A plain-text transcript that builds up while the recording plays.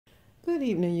Good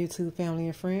evening, YouTube family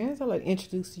and friends. I'd like to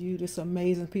introduce to you this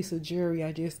amazing piece of jewelry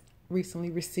I just recently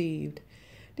received.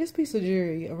 This piece of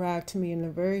jewelry arrived to me in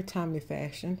a very timely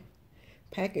fashion,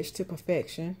 packaged to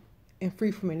perfection, and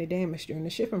free from any damage during the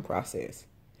shipping process.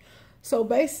 So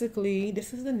basically,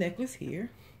 this is the necklace here.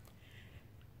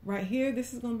 Right here,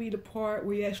 this is going to be the part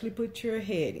where you actually put your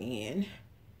head in.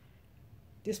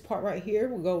 This part right here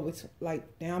will go with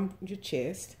like down your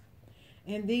chest.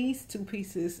 And these two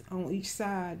pieces on each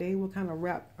side, they will kind of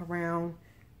wrap around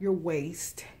your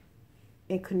waist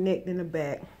and connect in the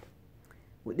back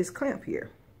with this clamp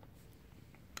here.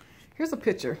 Here's a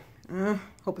picture.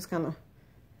 Hope it's kind of,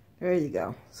 there you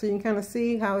go. So you can kind of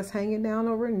see how it's hanging down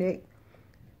over her neck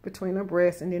between her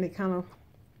breasts, and then it kind of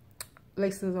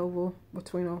laces over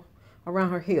between her, around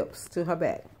her hips to her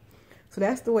back. So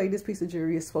that's the way this piece of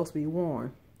jewelry is supposed to be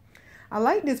worn. I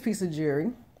like this piece of jewelry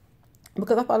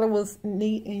because I thought it was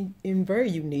neat and very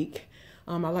unique.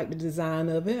 I like the design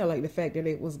of it. I like the fact that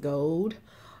it was gold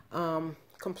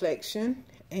complexion.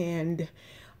 And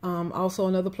also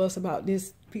another plus about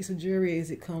this piece of jewelry is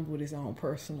it comes with its own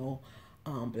personal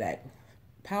black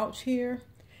pouch here.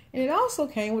 And it also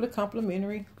came with a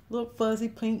complimentary little fuzzy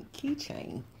pink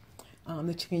keychain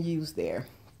that you can use there.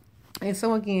 And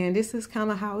so again, this is kind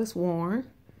of how it's worn.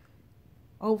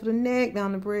 Over the neck,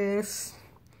 down the breast,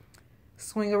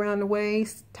 swing around the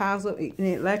waist, ties up, and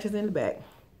it latches in the back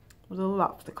with a little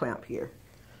lobster clamp here.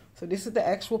 So this is the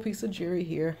actual piece of jewelry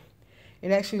here.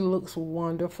 It actually looks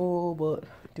wonderful, but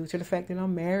due to the fact that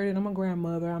I'm married and I'm a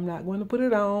grandmother, I'm not going to put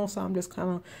it on. So I'm just kind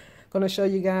of going to show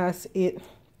you guys it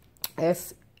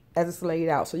as it's laid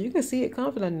out. So you can see it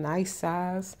comes in a nice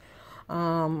size.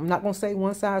 I'm not going to say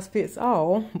one size fits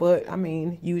all, but I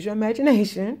mean, use your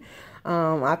imagination.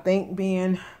 I think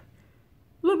being a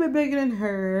little bit bigger than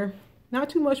her, not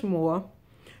too much more,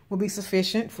 will be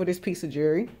sufficient for this piece of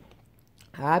jewelry.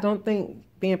 I don't think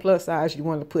being plus size, you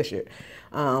want to push it.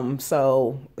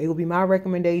 So it will be my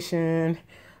recommendation,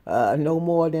 no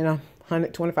more than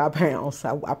 125 pounds.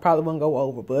 I probably won't go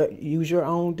over, but use your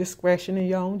own discretion and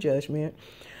your own judgment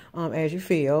as you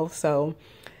feel. So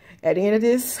at the end of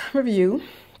this review,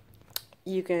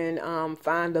 you can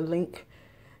find the link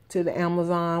to the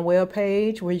Amazon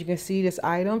webpage where you can see this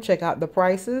item, check out the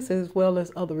prices as well as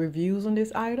other reviews on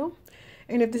this item.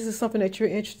 And if this is something that you're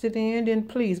interested in, then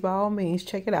please, by all means,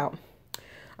 check it out.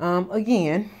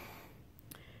 Again,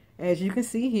 as you can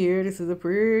see here, this is a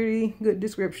pretty good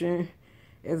description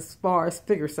as far as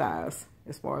figure size,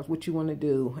 as far as what you want to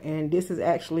do. And this is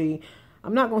actually,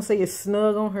 I'm not going to say it's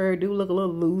snug on her. It do look a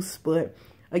little loose, but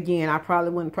again, I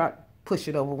probably wouldn't push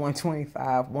it over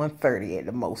 125, 130 at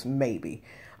the most, maybe.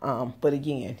 But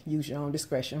again, use your own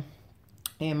discretion.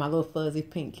 And my little fuzzy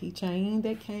pink keychain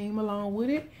that came along with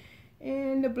it,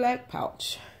 and the black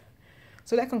pouch.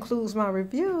 So that concludes my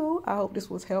review. I hope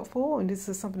this was helpful, and this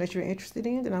is something that you're interested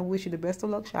in, and I wish you the best of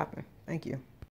luck shopping. Thank you.